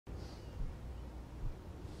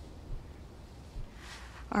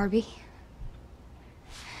Arby,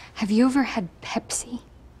 have you ever had Pepsi?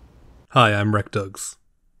 Hi, I'm Rec Dugs.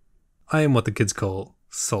 I am what the kids call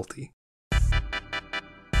salty.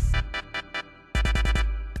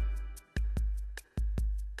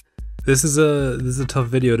 This is a tough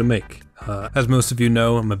video to make. As most of you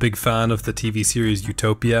know, I'm a big fan of the TV series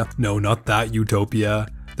Utopia. No, not that Utopia.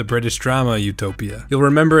 The British drama Utopia. You'll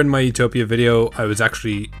remember in my Utopia video, I was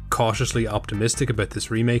actually cautiously optimistic about this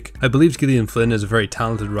remake. I believe Gillian Flynn is a very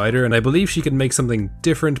talented writer, and I believe she could make something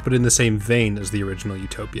different but in the same vein as the original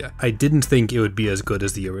Utopia. I didn't think it would be as good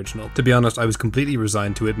as the original. To be honest, I was completely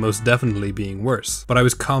resigned to it most definitely being worse. But I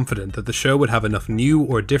was confident that the show would have enough new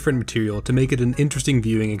or different material to make it an interesting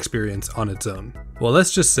viewing experience on its own. Well,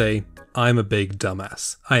 let's just say, I'm a big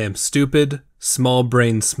dumbass. I am stupid, small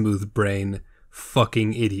brain, smooth brain,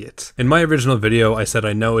 fucking idiot. In my original video, I said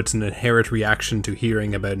I know it's an inherent reaction to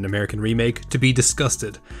hearing about an American remake to be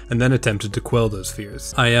disgusted, and then attempted to quell those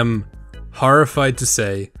fears. I am horrified to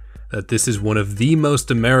say that this is one of the most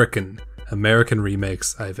American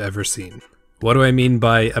remakes I've ever seen. What do I mean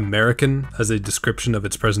by American as a description of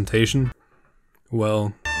its presentation?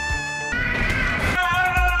 Well,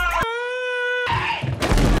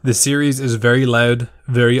 the series is very loud,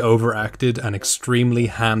 very overacted, and extremely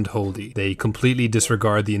hand-holdy. They completely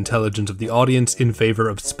disregard the intelligence of the audience in favor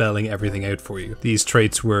of spelling everything out for you. These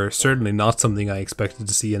traits were certainly not something I expected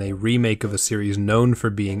to see in a remake of a series known for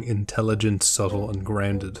being intelligent, subtle, and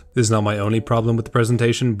grounded. This is not my only problem with the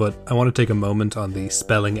presentation, but I want to take a moment on the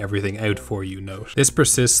spelling everything out for you note. This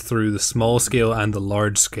persists through the small scale and the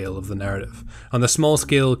large scale of the narrative. On the small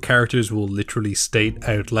scale, characters will literally state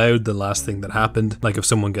out loud the last thing that happened. Like if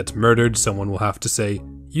someone gets murdered, someone will have to say,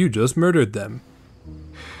 "You just murdered them."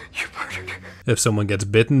 You murdered her. If someone gets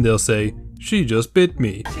bitten, they'll say, "She just bit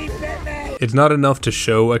me." She bit me. It's not enough to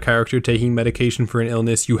show a character taking medication for an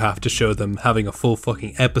illness, you have to show them having a full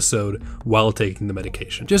fucking episode while taking the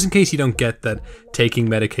medication. Just in case you don't get that taking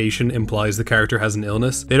medication implies the character has an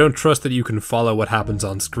illness, they don't trust that you can follow what happens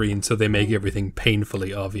on screen, so they make everything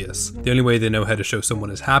painfully obvious. The only way they know how to show someone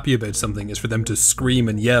is happy about something is for them to scream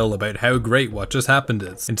and yell about how great what just happened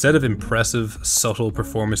is, instead of impressive, subtle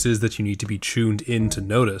performances that you need to be tuned in to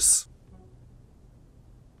notice.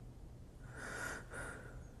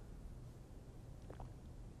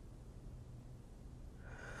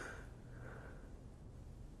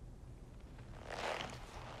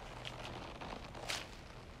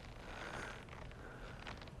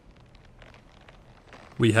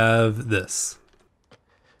 We have this.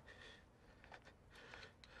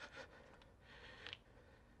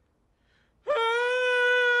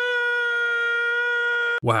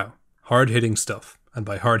 Wow, hard-hitting stuff. And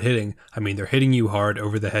by hard-hitting, I mean they're hitting you hard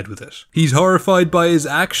over the head with it. He's horrified by his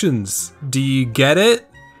actions. Do you get it?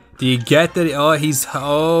 Do you get that?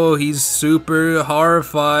 He's super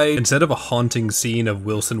horrified. Instead of a haunting scene of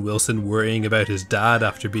Wilson worrying about his dad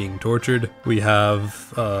after being tortured, we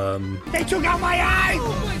have, They took out my eye!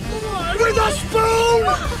 Oh my God! With a spoon!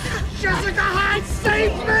 Jessica Hyde,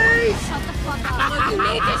 save me! Shut the fuck up. You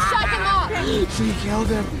need to shut him up. She killed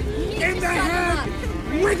him. In the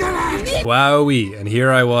head! With an axe! Wowee, and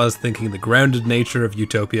here I was thinking the grounded nature of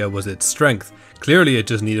Utopia was its strength. Clearly it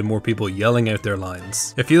just needed more people yelling out their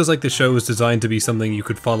lines. It feels like the show was designed to be something you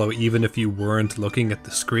could follow even if you weren't looking at the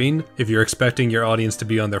screen. If you're expecting your audience to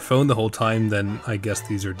be on their phone the whole time, then I guess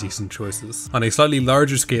these are decent choices. On a slightly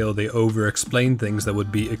larger scale, they over-explain things that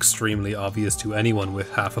would be extremely obvious to anyone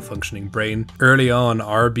with half a functioning brain. Early on,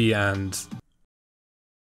 Arby and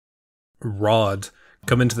Rod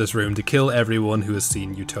come into this room to kill everyone who has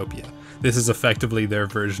seen Utopia. This is effectively their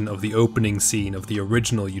version of the opening scene of the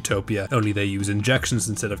original Utopia, only they use injections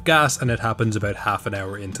instead of gas, and it happens about half an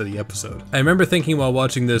hour into the episode. I remember thinking while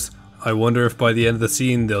watching this, I wonder if by the end of the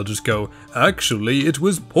scene they'll just go, "Actually, it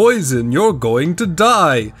was poison, you're going to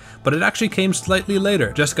die." But it actually came slightly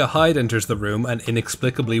later. Jessica Hyde enters the room and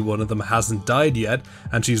inexplicably one of them hasn't died yet,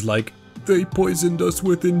 and she's like, "They poisoned us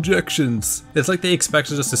with injections." It's like they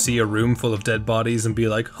expected us to see a room full of dead bodies and be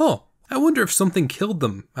like, "Huh, I wonder if something killed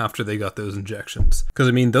them after they got those injections." Because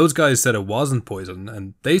I mean, those guys said it wasn't poison,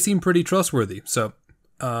 and they seem pretty trustworthy, so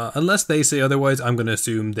unless they say otherwise, I'm going to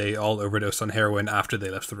assume they all overdosed on heroin after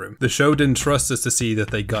they left the room. The show didn't trust us to see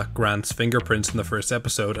that they got Grant's fingerprints in the first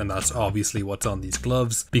episode, and that's obviously what's on these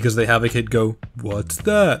gloves, because they have a kid go, "What's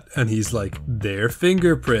that?" And he's like, "They're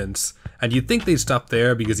fingerprints." And you'd think they'd stop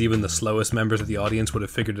there because even the slowest members of the audience would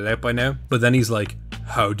have figured it out by now. But then he's like,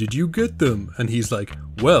 "How did you get them?" And he's like,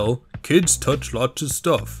 "Well, kids touch lots of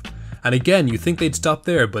stuff." And again, you think they'd stop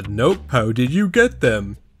there, but nope. "How did you get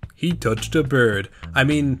them?" "He touched a bird." I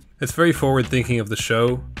mean, it's very forward thinking of the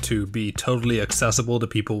show to be totally accessible to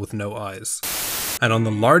people with no eyes. And on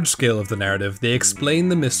the large scale of the narrative, they explain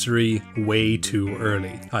the mystery way too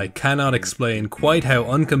early. I cannot explain quite how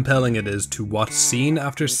uncompelling it is to watch scene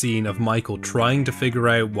after scene of Michael trying to figure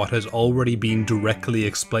out what has already been directly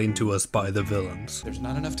explained to us by the villains. There's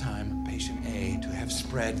not enough time, patient A, to have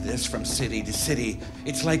spread this from city to city.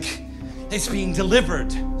 It's like it's being delivered.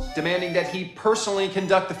 Demanding that he personally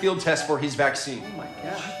conduct the field test for his vaccine. Oh my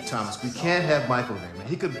God. Thomas, we can't have Michael there, man.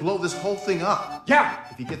 He could blow this whole thing up. Yeah!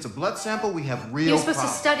 If he gets a blood sample, we have real He was supposed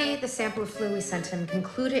problems. to study the sample of flu we sent him,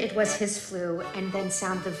 conclude it was his flu, and then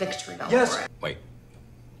sound the victory bell Yes. for it. Wait.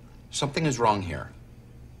 Something is wrong here.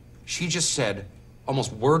 She just said,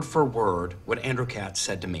 almost word for word, what Andrew Katz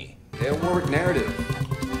said to me. Dale Warwick narrative.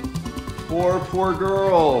 Poor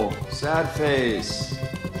girl. Sad face.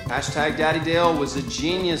 Hashtag Daddy Dale was a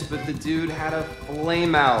genius, but the dude had a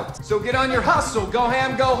flame out. So get on your hustle, go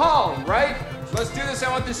ham, go home, right? Let's do this.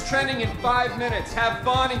 I want this trending in 5 minutes. Have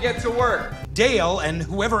fun and get to work. Dale and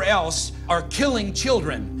whoever else are killing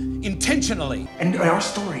children intentionally. And our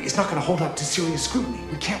story is not going to hold up to serious scrutiny.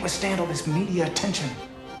 We can't withstand all this media attention.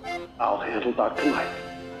 I'll handle Dr. Mike.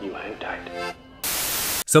 You hang tight.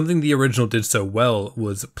 Something the original did so well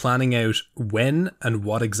was planning out when and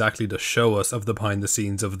what exactly to show us of the behind the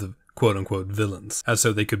scenes of the quote-unquote villains, as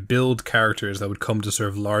so they could build characters that would come to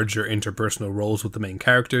serve larger interpersonal roles with the main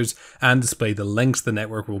characters and display the lengths the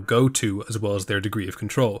network will go to as well as their degree of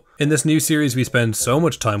control. In this new series we spend so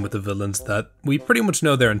much time with the villains that we pretty much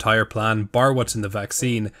know their entire plan, bar what's in the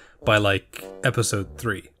vaccine, by like episode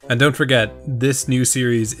 3. And don't forget, this new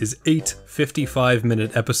series is 8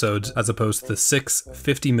 55-minute episodes as opposed to the 6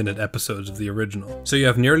 50-minute episodes of the original. So you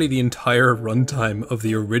have nearly the entire runtime of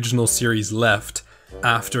the original series left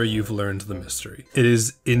after you've learned the mystery. It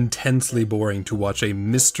is intensely boring to watch a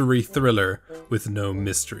mystery thriller with no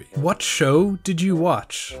mystery. What show did you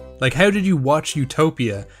watch? Like, how did you watch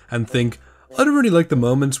Utopia and think, I don't really like the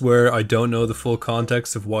moments where I don't know the full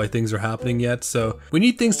context of why things are happening yet, so we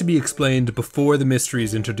need things to be explained before the mystery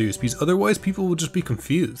is introduced, because otherwise people will just be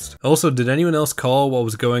confused. Also, did anyone else call what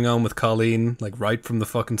was going on with Colleen, like right from the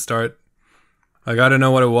fucking start? I gotta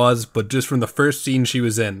know what it was, but just from the first scene she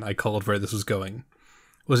was in, I called where this was going.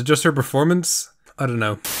 Was it just her performance? I don't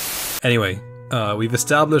know. Anyway, we've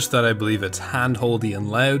established that I believe it's hand-holdy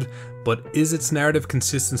and loud, but is its narrative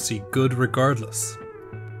consistency good regardless?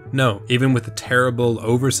 No, even with the terrible,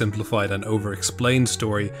 oversimplified and over-explained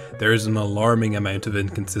story, there is an alarming amount of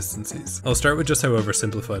inconsistencies. I'll start with just how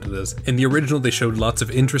oversimplified it is. In the original, they showed lots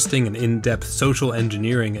of interesting and in-depth social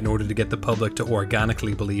engineering in order to get the public to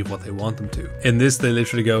organically believe what they want them to. In this, they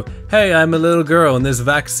literally go, hey, I'm a little girl and this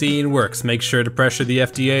vaccine works. Make sure to pressure the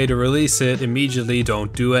FDA to release it immediately.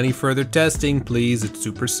 Don't do any further testing, please. It's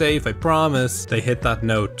super safe, I promise. They hit that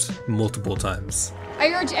note multiple times. I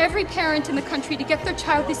urge every parent in the country to get their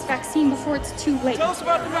child this vaccine before it's too late. Tell us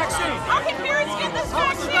about the vaccine. How can parents get this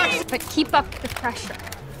vaccine? But keep up the pressure.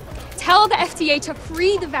 Tell the FDA to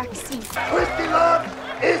free the vaccine. Christy Lab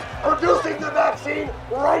is producing the vaccine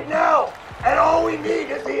right now. And all we need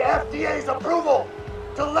is the FDA's approval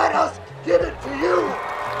to let us give it to you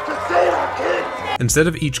to save our kids. Instead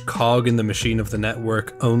of each cog in the machine of the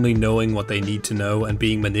network only knowing what they need to know and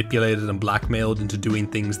being manipulated and blackmailed into doing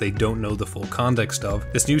things they don't know the full context of,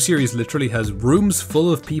 this new series literally has rooms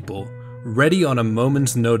full of people ready on a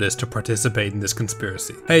moment's notice to participate in this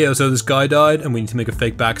conspiracy. Hey yo, so this guy died and we need to make a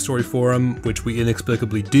fake backstory for him, which we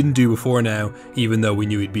inexplicably didn't do before now, even though we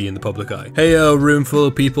knew he'd be in the public eye. Hey yo, room full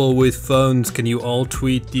of people with phones, can you all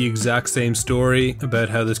tweet the exact same story about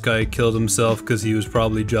how this guy killed himself because he was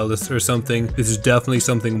probably jealous or something? This is definitely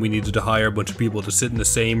something we needed to hire a bunch of people to sit in the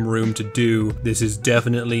same room to do. This is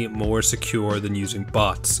definitely more secure than using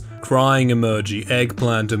bots. Crying emoji,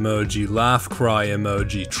 eggplant emoji, laugh cry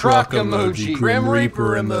emoji, truck emoji, Grim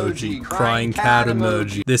Reaper emoji, crying cat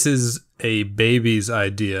emoji. This is a baby's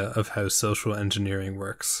idea of how social engineering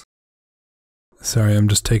works. Sorry, I'm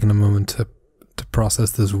just taking a moment to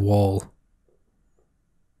process this wall.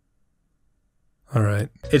 Alright.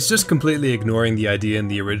 It's just completely ignoring the idea in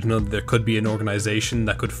the original that there could be an organization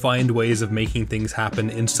that could find ways of making things happen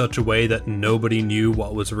in such a way that nobody knew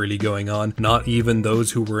what was really going on, not even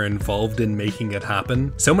those who were involved in making it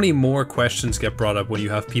happen. So many more questions get brought up when you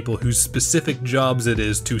have people whose specific jobs it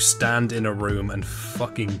is to stand in a room and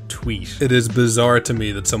fucking tweet. It is bizarre to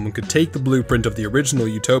me that someone could take the blueprint of the original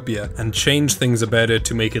Utopia and change things about it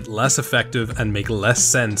to make it less effective and make less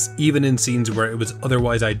sense, even in scenes where it was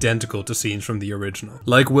otherwise identical to scenes from the original. original.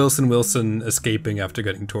 Like Wilson escaping after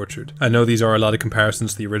getting tortured. I know these are a lot of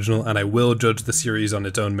comparisons to the original, and I will judge the series on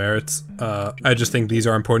its own merits. I just think these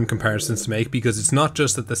are important comparisons to make because it's not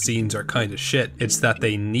just that the scenes are kind of shit, it's that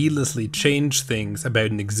they needlessly change things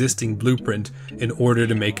about an existing blueprint in order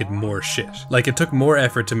to make it more shit. Like, it took more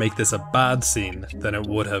effort to make this a bad scene than it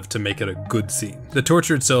would have to make it a good scene. The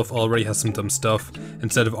torture itself already has some dumb stuff.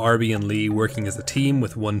 Instead of Arby and Lee working as a team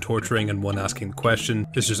with one torturing and one asking the question,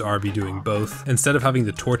 it's just Arby doing both. Instead of having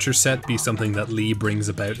the torture set be something that Lee brings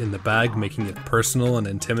about in the bag, making it personal and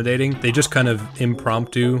intimidating, they just kind of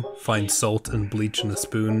impromptu find salt and bleach in a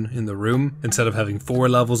spoon in the room. Instead of having 4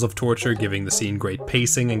 levels of torture, giving the scene great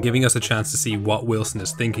pacing and giving us a chance to see what Wilson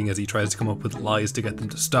is thinking as he tries to come up with lies to get them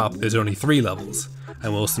to stop, there's only 3 levels.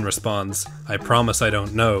 And Wilson responds, "I promise I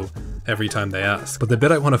don't know," every time they ask. But the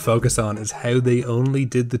bit I want to focus on is how they only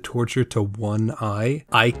did the torture to one eye.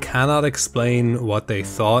 I cannot explain what they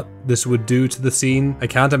thought this would do to the scene. I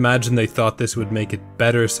can't imagine they thought this would make it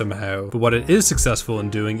better somehow, but what it is successful in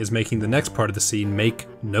doing is making the next part of the scene make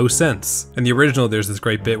no sense. In the original, there's this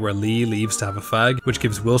great bit where Lee leaves to have a fag, which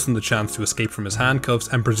gives Wilson the chance to escape from his handcuffs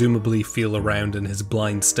and presumably feel around in his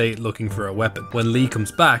blind state looking for a weapon. When Lee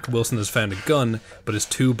comes back, Wilson has found a gun, but is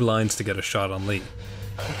too blind to get a shot on Lee.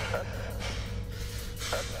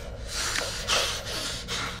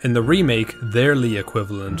 In the remake, their Lee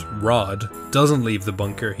equivalent, Rod, doesn't leave the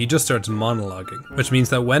bunker, he just starts monologuing, which means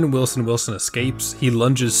that when Wilson escapes, he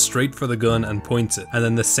lunges straight for the gun and points it, and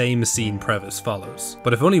then the same scene preface follows.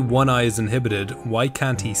 But if only one eye is inhibited, why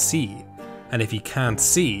can't he see? And if he can't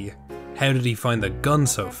see, how did he find the gun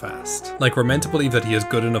so fast? Like, we're meant to believe that he has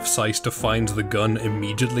good enough sight to find the gun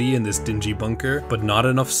immediately in this dingy bunker, but not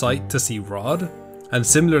enough sight to see Rod? And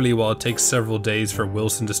similarly, while it takes several days for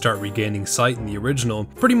Wilson to start regaining sight in the original,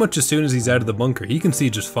 pretty much as soon as he's out of the bunker, he can see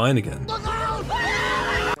just fine again.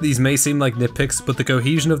 These may seem like nitpicks, but the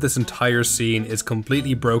cohesion of this entire scene is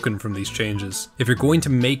completely broken from these changes. If you're going to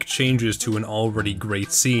make changes to an already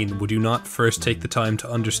great scene, would you not first take the time to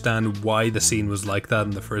understand why the scene was like that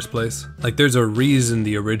in the first place? Like, there's a reason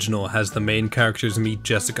the original has the main characters meet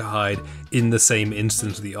Jessica Hyde in the same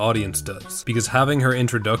instant the audience does. Because having her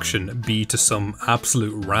introduction be to some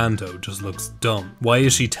absolute rando just looks dumb. Why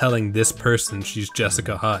is she telling this person she's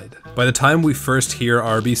Jessica Hyde? By the time we first hear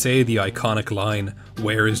Arby say the iconic line,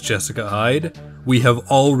 "Where is Jessica Hyde?" we have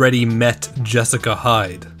already met Jessica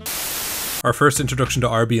Hyde. Our first introduction to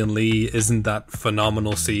Arby and Lee isn't that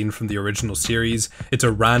phenomenal scene from the original series. It's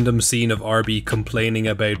a random scene of Arby complaining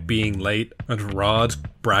about being late and Rod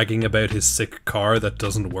bragging about his sick car that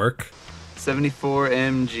doesn't work. 74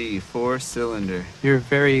 MG, 4-cylinder. You're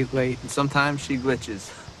very late, and sometimes she glitches.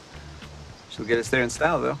 She'll get us there in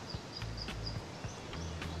style, though.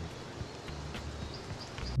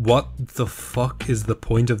 What the fuck is the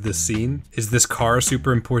point of this scene? Is this car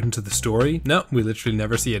super important to the story? No, we literally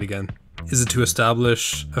never see it again. Is it to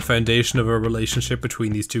establish a foundation of a relationship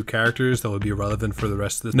between these two characters that would be relevant for the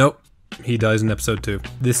rest of this? Nope. He dies in episode 2.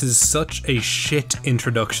 This is such a shit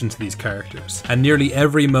introduction to these characters, and nearly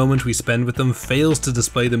every moment we spend with them fails to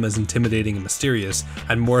display them as intimidating and mysterious,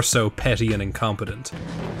 and more so petty and incompetent.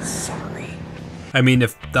 Sorry. I mean,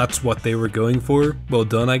 if that's what they were going for, well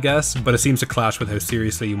done, I guess, but it seems to clash with how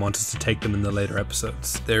seriously you want us to take them in the later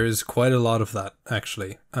episodes. There is quite a lot of that,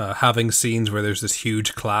 actually. Having scenes where there's this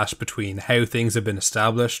huge clash between how things have been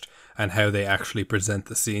established and how they actually present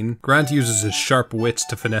the scene. Grant uses his sharp wits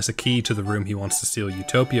to finesse a key to the room he wants to steal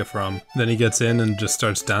Utopia from. Then he gets in and just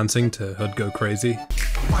starts dancing to Hood Go Crazy.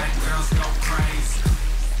 White girls go crazy.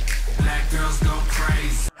 Black girls go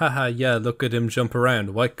crazy. Haha, yeah, look at him jump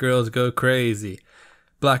around. White girls go crazy.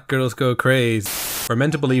 Black girls go crazy. We're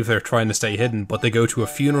meant to believe they're trying to stay hidden, but they go to a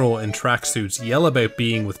funeral in tracksuits, yell about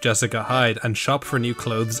being with Jessica Hyde, and shop for new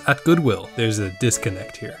clothes at Goodwill. There's a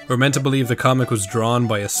disconnect here. We're meant to believe the comic was drawn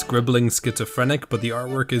by a scribbling schizophrenic, but the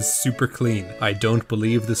artwork is super clean. I don't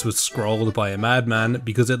believe this was scrawled by a madman,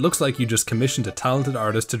 because it looks like you just commissioned a talented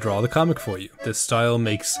artist to draw the comic for you. This style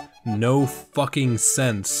makes no fucking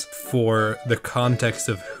sense for the context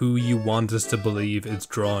of who you want us to believe is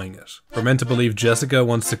drawing it. We're meant to believe Jessica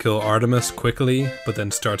wants to kill Artemis quickly, but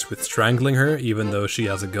then starts with strangling her even though she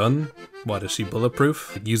has a gun. What, is she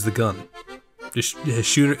bulletproof? Use the gun. Just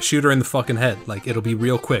shoot her in the fucking head. Like, it'll be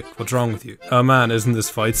real quick. What's wrong with you? Oh man, isn't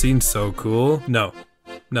this fight scene so cool? No,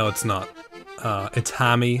 it's not. It's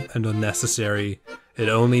hammy and unnecessary. It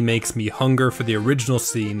only makes me hunger for the original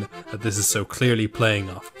scene that this is so clearly playing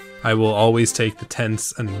off. I will always take the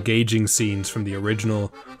tense and engaging scenes from the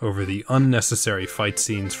original over the unnecessary fight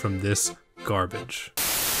scenes from this garbage.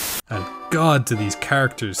 And god, do these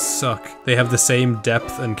characters suck. They have the same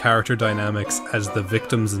depth and character dynamics as the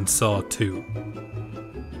victims in Saw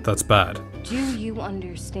 2. That's bad. Do you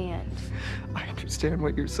understand? I understand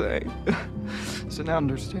what you're saying. So now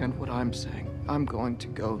understand what I'm saying. I'm going to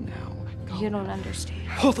go now. You don't understand.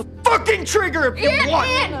 Pull the fucking trigger if you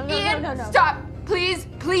want! Ian, stop! Please,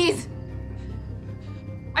 please!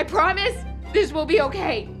 I promise this will be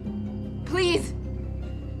okay. Please.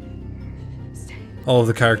 All of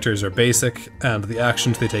the characters are basic, and the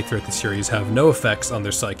actions they take throughout the series have no effects on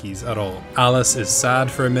their psyches at all. Alice is sad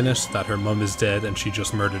for a minute that her mum is dead and she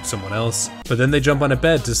just murdered someone else, but then they jump on a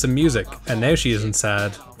bed to some music, and now she isn't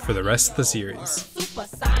sad for the rest of the series.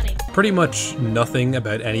 Pretty much nothing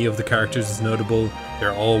about any of the characters is notable.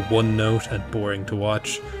 They're all one note and boring to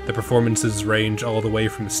watch. The performances range all the way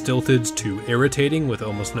from stilted to irritating with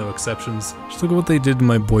almost no exceptions. Just look at what they did to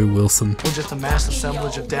my boy Wilson. We're just a mass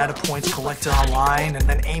assemblage of data points collected online and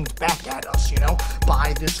then aimed back at us, you know?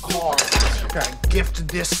 Buy this car, gift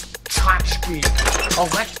this tchotchke,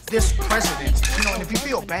 elect this president. You know, and if you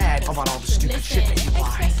feel bad about all the stupid shit that you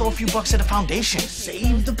buy, throw a few bucks at a foundation.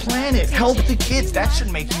 Save the planet, help the kids. That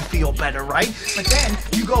should make you feel better, right? But then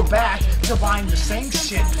you go back to buying the same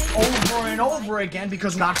shit over and over again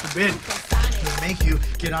because, God forbid, it'll make you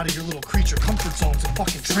get out of your little creature comfort zones and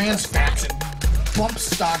fucking trans fats and bump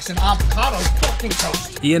stocks and avocados fucking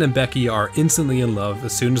toast. Ian and Becky are instantly in love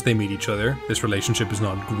as soon as they meet each other. This relationship is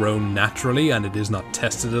not grown naturally and it is not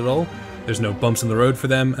tested at all. There's no bumps in the road for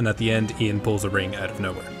them, and at the end Ian pulls a ring out of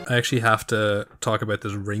nowhere. I actually have to talk about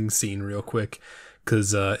this ring scene real quick,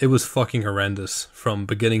 because it was fucking horrendous from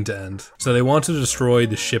beginning to end. So they want to destroy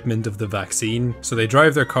the shipment of the vaccine, so they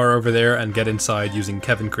drive their car over there and get inside using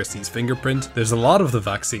Kevin Christie's fingerprint. There's a lot of the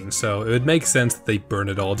vaccine, so it would make sense that they burn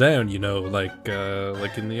it all down, you know, like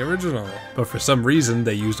in the original. But for some reason,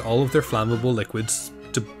 they used all of their flammable liquids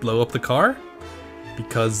to blow up the car?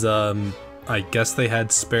 Because, I guess they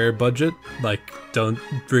had spare budget. Like, don't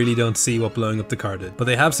see what blowing up the car did. But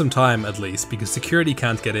they have some time at least, because security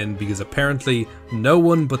can't get in, because apparently no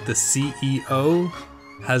one but the CEO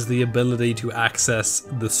has the ability to access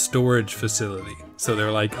the storage facility. So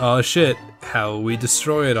they're like, oh shit, how we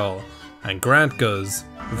destroy it all? And Grant goes,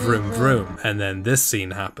 vroom vroom. And then this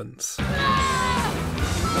scene happens.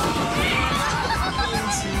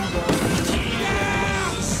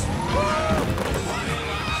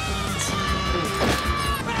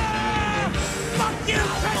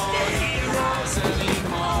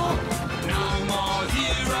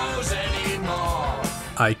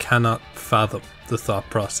 I cannot fathom the thought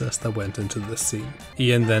process that went into this scene.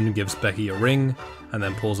 Ian then gives Becky a ring, and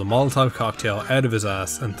then pulls a Molotov cocktail out of his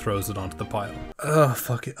ass and throws it onto the pile. Oh,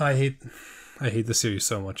 fuck it. I hate the series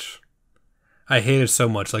so much. I hate it so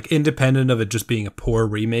much. Like, independent of it just being a poor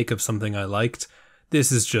remake of something I liked,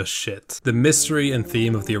 this is just shit. The mystery and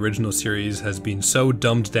theme of the original series has been so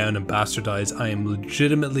dumbed down and bastardized, I am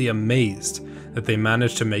legitimately amazed that they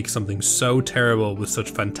managed to make something so terrible with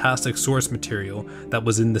such fantastic source material that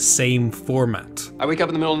was in the same format. I wake up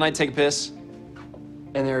in the middle of the night, take a piss,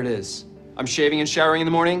 and there it is. I'm shaving and showering in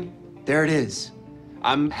the morning, there it is.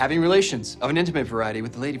 I'm having relations of an intimate variety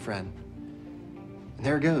with a lady friend, and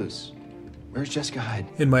there it goes. Where's Jessica Hyde?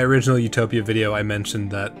 In my original Utopia video, I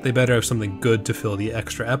mentioned that they better have something good to fill the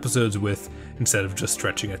extra episodes with instead of just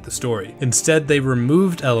stretching out the story. Instead, they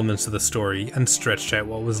removed elements of the story and stretched out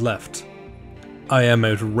what was left. I am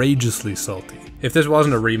outrageously salty. If this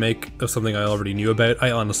wasn't a remake of something I already knew about,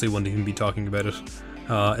 I honestly wouldn't even be talking about it.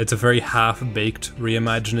 It's a very half-baked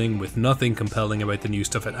reimagining with nothing compelling about the new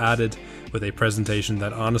stuff it added, with a presentation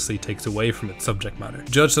that honestly takes away from its subject matter.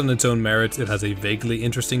 Judged on its own merits, it has a vaguely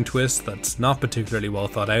interesting twist that's not particularly well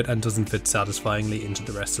thought out and doesn't fit satisfyingly into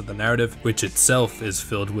the rest of the narrative, which itself is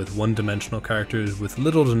filled with one-dimensional characters with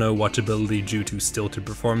little to no watchability due to stilted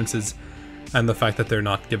performances, and the fact that they're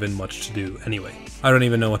not given much to do anyway. I don't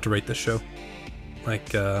even know what to rate this show.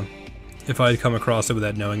 Like, if I had come across it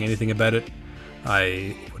without knowing anything about it,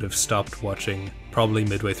 I would have stopped watching probably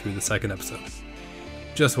midway through the second episode.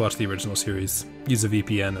 Just watch the original series, use a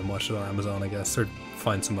VPN and watch it on Amazon, I guess, or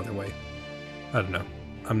find some other way. I don't know.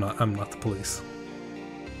 I'm not the police.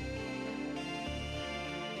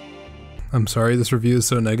 I'm sorry this review is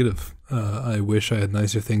so negative. I wish I had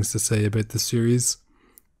nicer things to say about this series,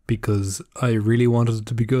 because I really wanted it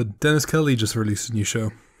to be good. Dennis Kelly just released a new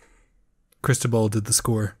show. Cristobal did the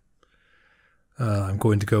score. I'm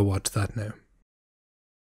going to go watch that now.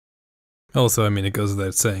 Also, I mean, it goes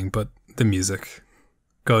without saying, but the music.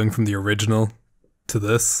 Going from the original to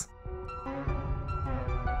this.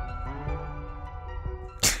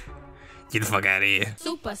 Get the fuck out of here.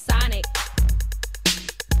 Supersonic.